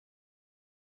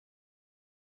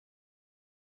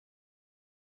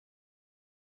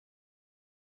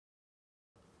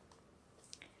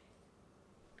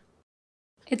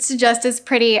It's just as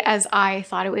pretty as I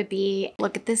thought it would be.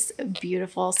 Look at this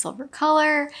beautiful silver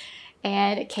color.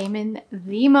 And it came in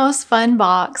the most fun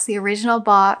box, the original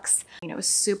box. You know, it was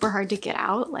super hard to get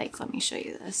out. Like, let me show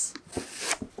you this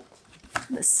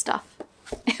stuff.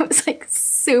 It was like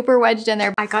super wedged in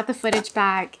there. I got the footage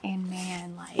back and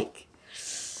man, like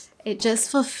it just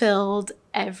fulfilled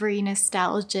every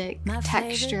nostalgic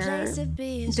texture,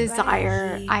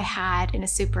 desire I had in a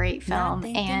Super 8 film,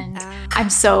 and I'm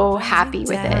so happy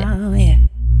with it.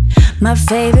 My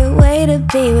favorite way to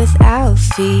be without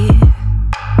fear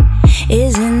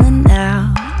is in the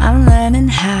now. I'm learning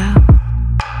how.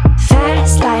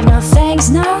 Fast life, no thanks,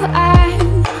 no,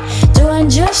 I'm doing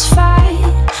just fine.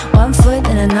 One foot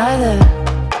in another,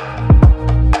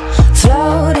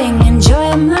 floating,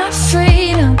 enjoying my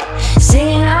freedom,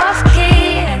 singing off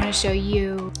key. I'm going to show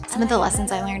you some of the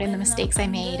lessons I learned and the mistakes I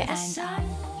made, and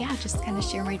yeah, just kind of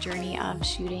share my journey of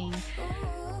shooting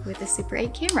with a Super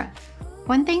 8 camera.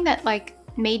 One thing that like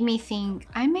made me think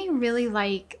I may really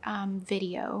like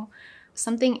video,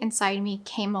 something inside me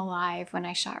came alive when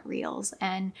I shot reels,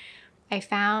 and I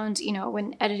found, you know,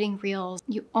 when editing reels,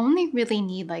 you only really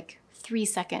need like 3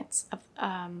 seconds of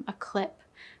a clip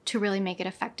to really make it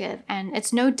effective. And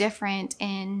it's no different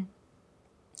in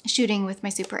shooting with my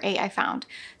Super 8, I found.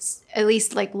 At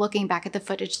least like looking back at the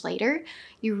footage later,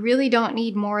 you really don't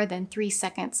need more than 3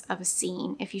 seconds of a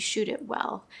scene if you shoot it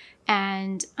well.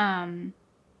 And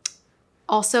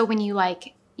also when you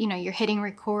like, you know, you're hitting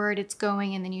record, it's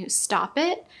going, and then you stop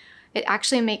it, it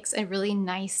actually makes a really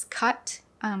nice cut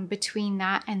between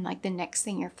that and like the next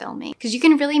thing you're filming, because you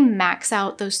can really max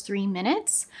out those 3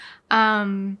 minutes,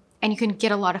 and you can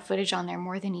get a lot of footage on there,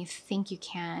 more than you think you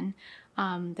can.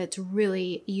 That's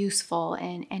really useful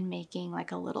in making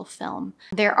like a little film.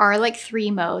 There are like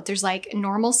 3 modes. There's like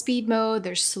normal speed mode,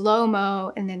 there's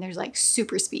slow-mo, and then there's like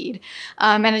super speed.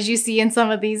 And as you see in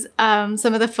some of these,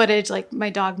 some of the footage, like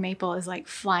my dog Maple is like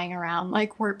flying around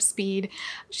like warp speed.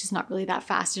 She's not really that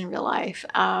fast in real life.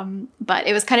 But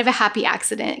it was kind of a happy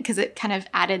accident because it kind of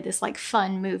added this like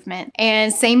fun movement.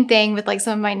 And same thing with like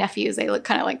some of my nephews, they look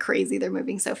kind of like crazy. They're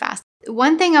moving so fast.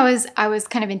 One thing I was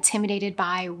kind of intimidated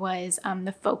by was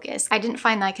the focus. I didn't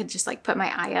find that I could just like put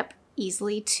my eye up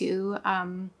easily to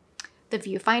the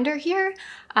viewfinder here.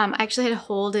 I actually had to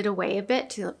hold it away a bit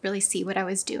to really see what I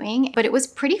was doing, but it was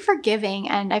pretty forgiving,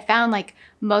 and I found like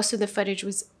most of the footage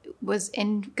was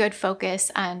in good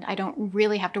focus, and I don't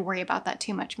really have to worry about that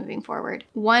too much moving forward.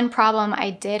 One problem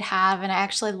I did have, and I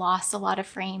actually lost a lot of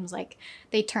frames, like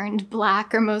they turned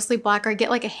black or mostly black, or I get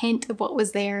like a hint of what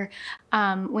was there.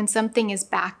 When something is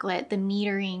backlit, the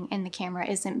metering in the camera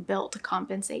isn't built to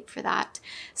compensate for that.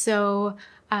 So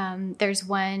there's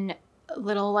one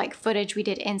little like footage we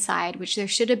did inside, which there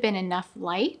should have been enough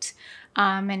light.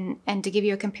 And to give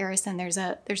you a comparison, there's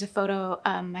a photo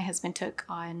my husband took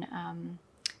on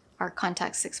our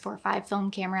Contax 645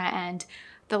 film camera, and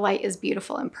the light is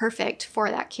beautiful and perfect for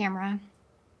that camera.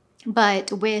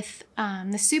 But with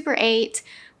the Super 8,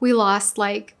 we lost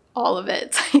like all of it.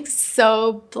 It's like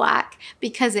so black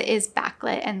because it is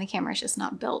backlit and the camera is just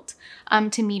not built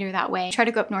to meter that way. I try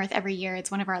to go up north every year.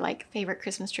 It's one of our like favorite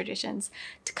Christmas traditions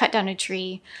to cut down a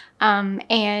tree.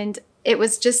 And it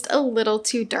was just a little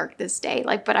too dark this day,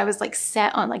 like, but I was like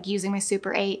set on like using my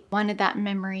Super 8, wanted that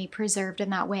memory preserved in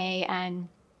that way, and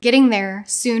getting there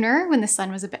sooner when the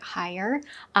sun was a bit higher,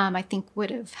 I think would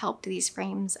have helped these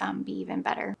frames be even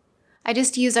better. I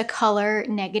just used a color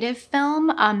negative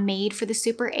film made for the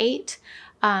Super 8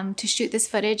 to shoot this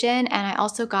footage in, and I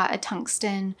also got a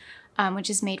tungsten,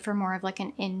 which is made for more of like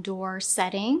an indoor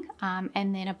setting,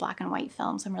 and then a black and white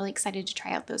film. So I'm really excited to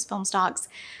try out those film stocks.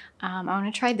 I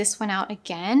want to try this one out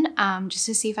again, just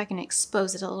to see if I can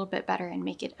expose it a little bit better and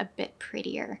make it a bit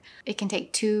prettier. It can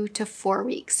take 2 to 4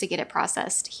 weeks to get it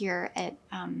processed here at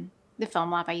the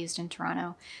film lab I used in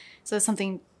Toronto. So that's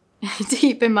something to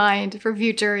keep in mind for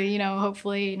future, you know,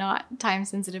 hopefully not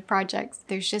time-sensitive projects.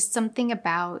 There's just something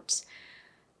about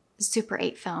Super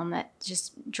 8 film that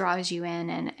just draws you in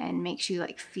and makes you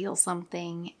like feel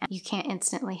something. You can't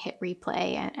instantly hit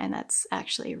replay, and that's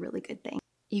actually a really good thing.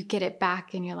 You get it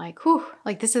back and you're like, whew,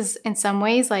 like this is in some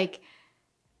ways like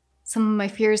some of my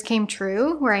fears came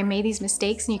true, where I made these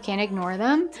mistakes and you can't ignore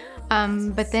them.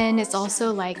 But then it's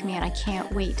also like, man, I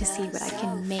can't wait to see what I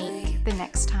can make the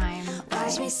next time I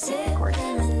record.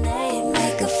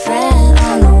 Make a friend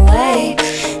on the way.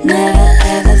 Never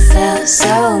ever felt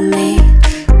so me.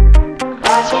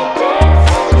 Watch me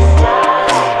dance as we start.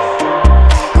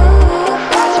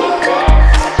 Watch me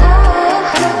dance.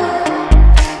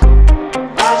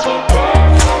 Watch me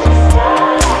dance as we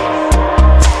start.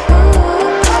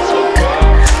 Watch me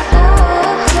dance.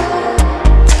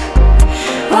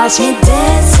 watch me dance.